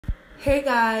Hey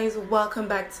guys, welcome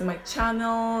back to my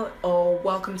channel, or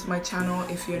welcome to my channel.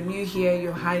 If you're new here,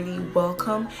 you're highly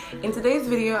welcome. In today's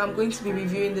video, I'm going to be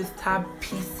reviewing this Tab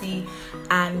PC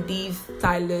and these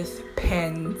stylus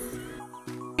pens.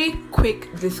 Very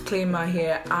quick disclaimer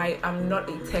here, I am not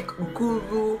a tech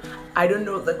guru. I don't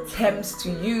know the terms to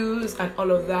use and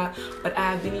all of that, but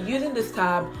I have been using this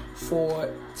tab for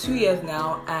 2 years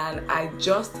now, and I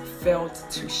just felt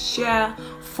to share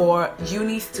for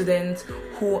uni students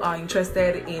who are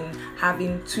interested in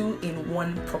having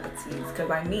 2-in-1 properties, because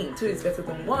I mean 2 is better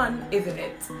than 1, isn't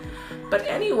it? But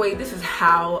anyway, this is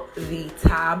how the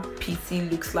Tab PC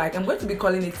looks like. I'm going to be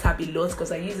calling it Tab a lot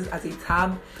because I use it as a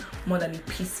tab more than a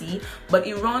PC, but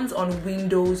it runs on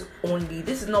Windows only.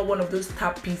 This is not one of those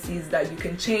Tab PCs that you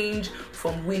can change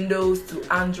from Windows to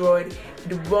Android.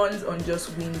 It runs on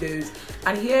just Windows.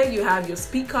 And here you have your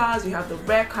speakers, you have the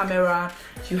rear camera,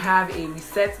 you have a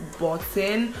reset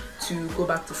button to go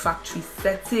back to factory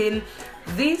setting.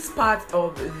 This part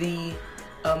of the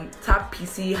Tab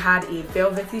PC had a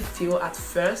velvety feel at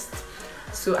first.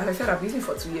 So as I said, I've used it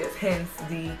for 2 years, hence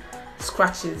the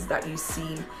scratches that you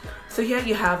see. So here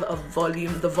you have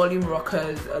the volume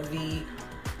rockers, the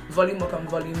volume up and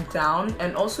volume down,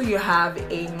 and also you have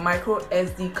a micro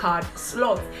SD card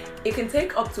slot. It can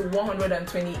take up to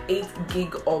 128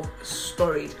 gig of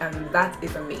storage, and that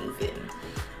is amazing.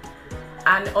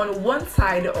 And on one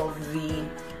side of the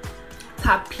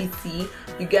Tab PC,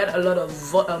 you get a lot of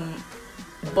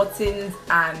buttons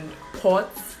and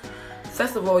ports.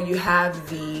 First of all, you have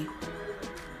the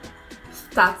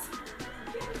start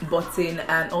button,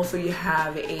 and also you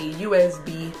have a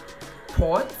USB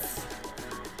port,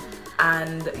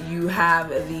 and you have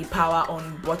the power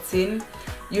on button.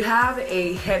 You have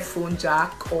a headphone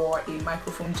jack or a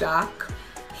microphone jack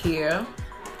here,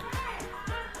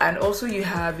 and also you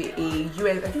have a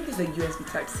I think it's a USB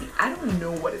type C, I don't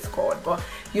know what it's called, but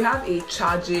you have a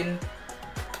charging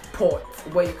port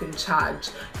where you can charge.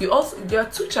 There are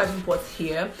 2 charging ports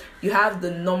here. You have the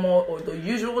normal or the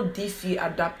usual DC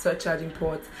adapter charging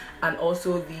port, and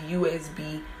also the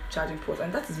USB charging port,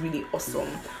 and that is really awesome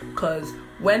because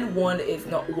when one is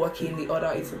not working, the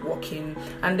other is working.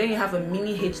 And then you have a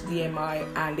mini HDMI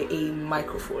and a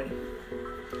microphone.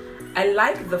 I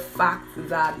like the fact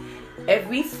that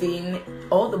everything,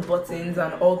 all the buttons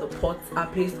and all the ports are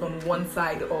placed on one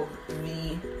side of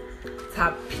the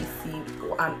Tab PC,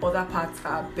 and other parts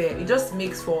are bare. It just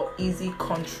makes for easy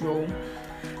control.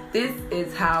 This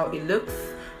is how it looks.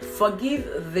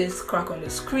 Forgive this crack on the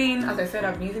screen. As I said,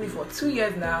 I've been using it for 2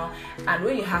 years now, and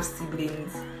when you have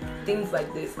siblings, things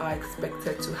like this are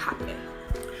expected to happen.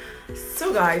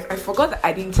 So guys, I forgot that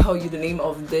I didn't tell you the name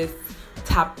of this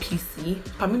Tab PC.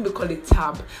 I mean, we call it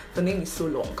Tab. The name is so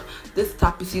long. This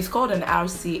Tab PC is called an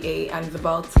RCA, and it's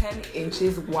about 10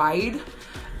 inches wide.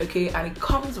 Okay, and it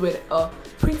comes with a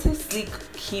pretty sleek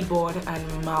keyboard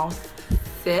and mouse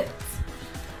set,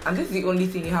 and this is the only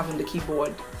thing you have on the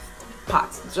keyboard part.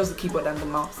 It's just the keyboard and the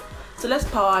mouse. So let's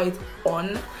power it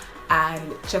on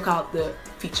and check out the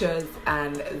features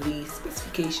and the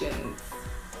specifications.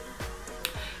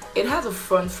 It has a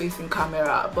front-facing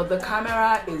camera, but the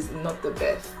camera is not the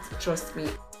best, trust me.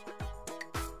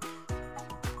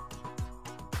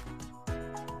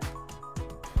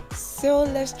 So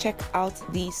let's check out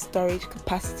the storage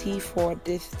capacity for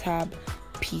this Tab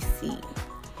PC.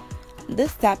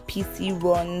 This Tab PC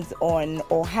runs on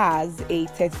or has a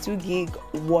 32 gig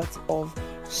worth of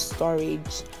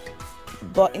storage.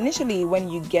 But initially when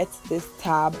you get this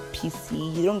Tab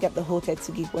PC, you don't get the whole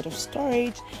 32 gig worth of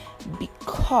storage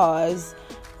because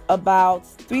about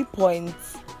 3.8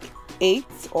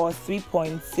 or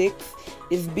 3.6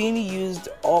 is being used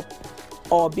up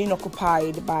or being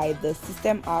occupied by the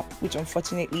system app, which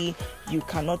unfortunately you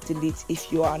cannot delete if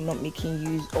you are not making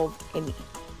use of any.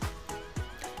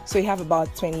 So you have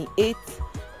about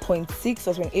 28.6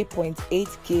 or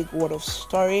 28.8 gig worth of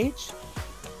storage,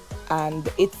 and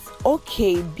it's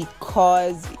okay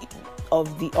because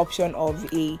of the option of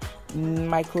a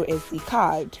micro SD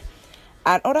card.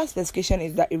 And other specification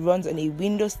is that it runs on a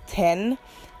Windows 10.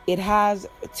 It has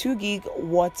 2 gig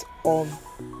worth of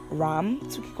RAM.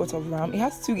 It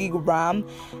has 2 gig RAM,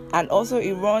 and also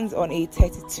it runs on a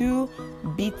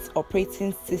 32-bit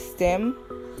operating system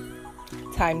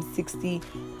times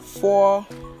 64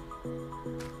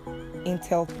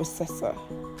 Intel processor.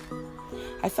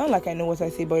 I sound like I know what I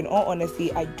say, but in all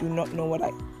honesty, I do not know what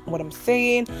I'm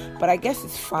saying, but I guess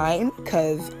it's fine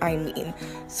because I mean.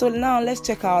 So now let's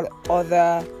check out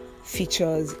other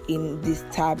features in this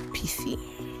Tab PC.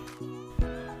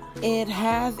 It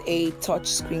has a touch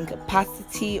screen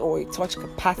capacity or a touch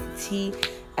capacity,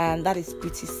 and that is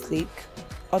pretty slick.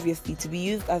 obviously to be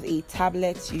used as a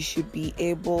tablet, it should be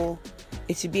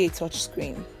a touch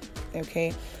screen.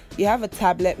 Okay, you have a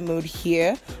tablet mode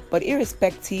here, but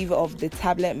irrespective of the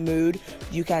tablet mode,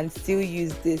 you can still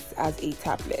use this as a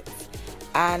tablet,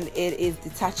 and it is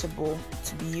detachable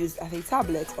to be used as a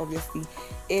tablet. Obviously,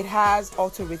 it has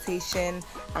auto rotation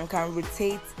and can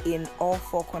rotate in all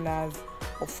four corners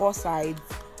or four sides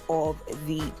of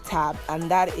the tab,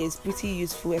 and that is pretty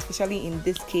useful, especially in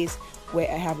this case where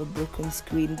I have a broken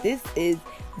screen. This is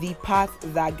the part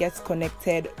that gets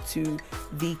connected to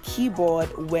the keyboard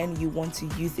when you want to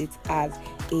use it as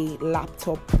a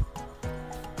laptop.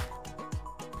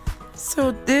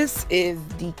 So this is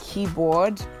the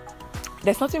keyboard.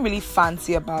 There's nothing really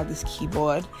fancy about this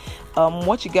keyboard.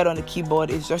 What you get on the keyboard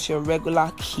is just your regular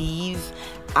keys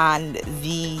and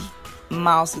the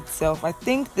mouse itself. I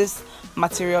think this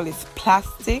material is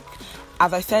plastic.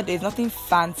 As I said, there's nothing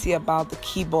fancy about the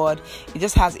keyboard. It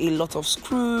just has a lot of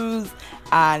screws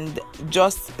and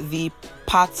just the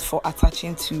parts for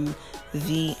attaching to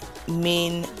the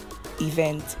main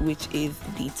event, which is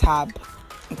the tab.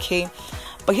 Okay,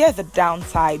 but here's the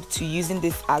downside to using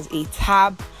this as a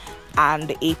tab and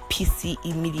a PC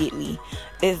immediately,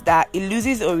 is that it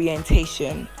loses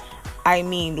orientation. I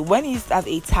mean, when used as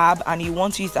a tab and you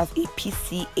want to use it as a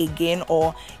PC again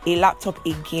or a laptop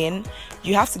again,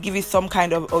 you have to give it some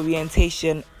kind of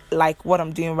orientation, like what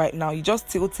I'm doing right now. You just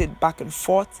tilt it back and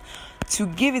forth to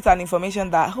give it an information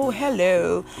that, oh,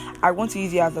 hello, I want to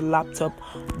use it as a laptop.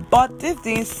 But this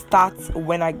didn't start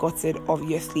when I got it.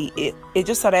 Obviously, it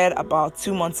just started about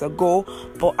 2 months ago,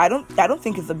 but I don't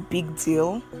think it's a big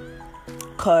deal,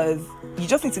 because you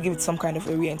just need to give it some kind of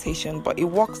orientation, but it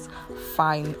works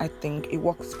fine. I think it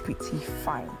works pretty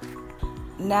fine.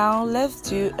 Now let's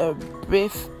do a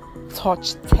brief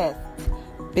touch test.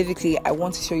 Basically, I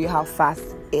want to show you how fast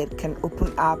it can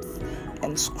open apps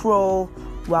and scroll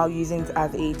while using it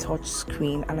as a touch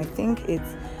screen, and I think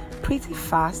it's pretty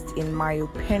fast in my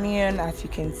opinion. As you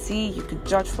can see, you could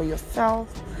judge for yourself.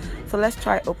 So let's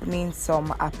try opening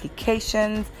some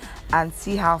applications and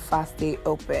see how fast they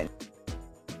open.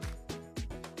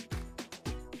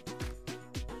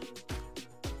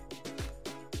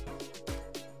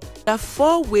 There are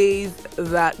 4 ways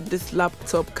that this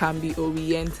laptop can be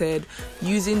oriented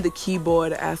using the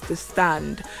keyboard as the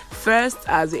stand. First,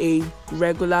 as a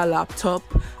regular laptop,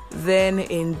 then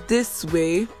in this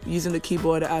way, using the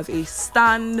keyboard as a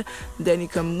stand, then you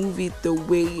can move it the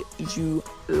way you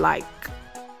like.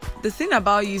 The thing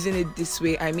about using it this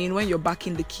way, I mean, when you're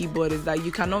backing the keyboard, is that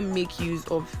you cannot make use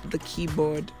of the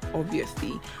keyboard,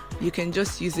 obviously. You can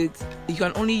just use it, you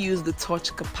can only use the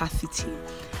touch capacity.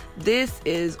 This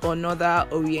is another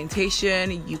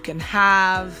orientation you can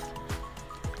have,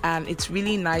 and it's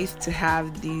really nice to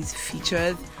have these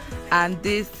features. And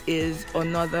this is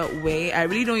another way. I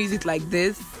really don't use it like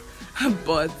this,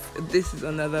 but this is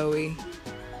another way.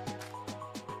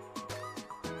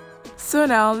 So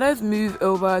now let's move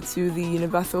over to the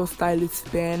universal stylus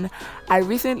pen. I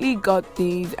recently got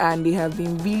these and they have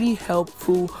been really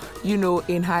helpful, you know,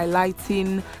 in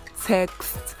highlighting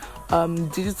text,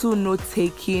 digital note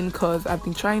taking, because I've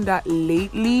been trying that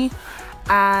lately.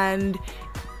 And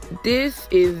this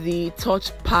is the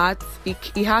touch part. It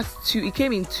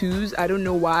came in 2s. I don't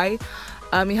know why.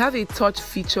 It has a touch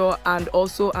feature and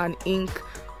also an ink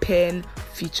pen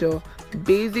feature.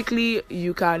 Basically,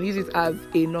 you can use it as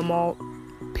a normal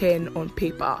pen on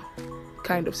paper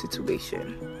kind of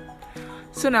situation.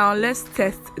 So now let's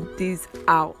test this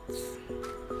out.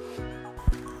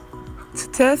 To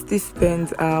test these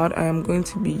pens out, I am going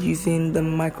to be using the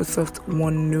Microsoft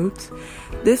OneNote.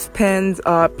 These pens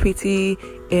are pretty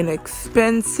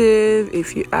inexpensive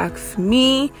if you ask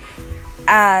me,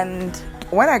 and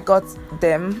when I got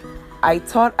them, I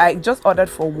thought I just ordered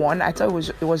for 1. I thought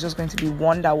it was just going to be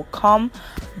 1 that would come,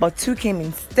 but 2 came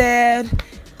instead,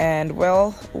 and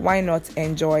well, why not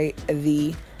enjoy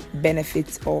the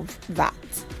benefits of that?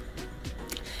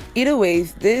 Either way,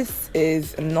 this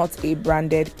is not a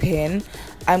branded pen.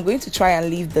 I'm going to try and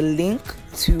leave the link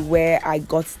to where I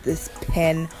got this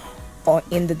pen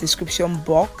in the description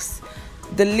box.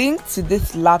 The link to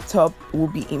this laptop will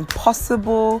be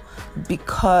impossible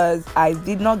because I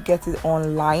did not get it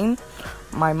online.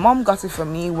 My mom got it for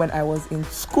me when I was in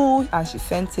school and she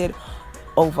sent it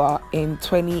over in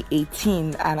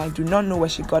 2018, and I do not know where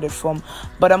she got it from,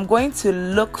 but I'm going to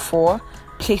look for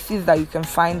places that you can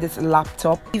find this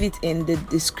laptop. Leave it in the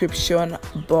description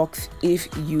box if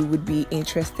you would be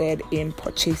interested in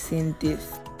purchasing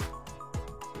this.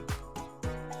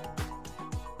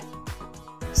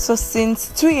 So since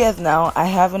 2 years now, I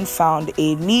haven't found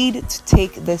a need to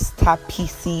take this tab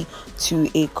PC to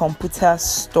a computer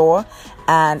store,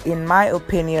 and in my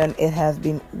opinion it has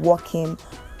been working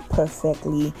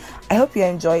perfectly. I hope you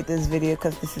enjoyed this video,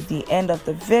 because this is the end of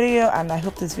the video, and I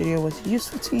hope this video was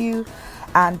useful to you.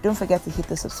 And don't forget to hit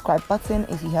the subscribe button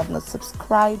if you have not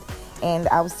subscribed, and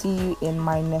I will see you in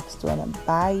my next one.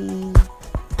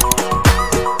 Bye.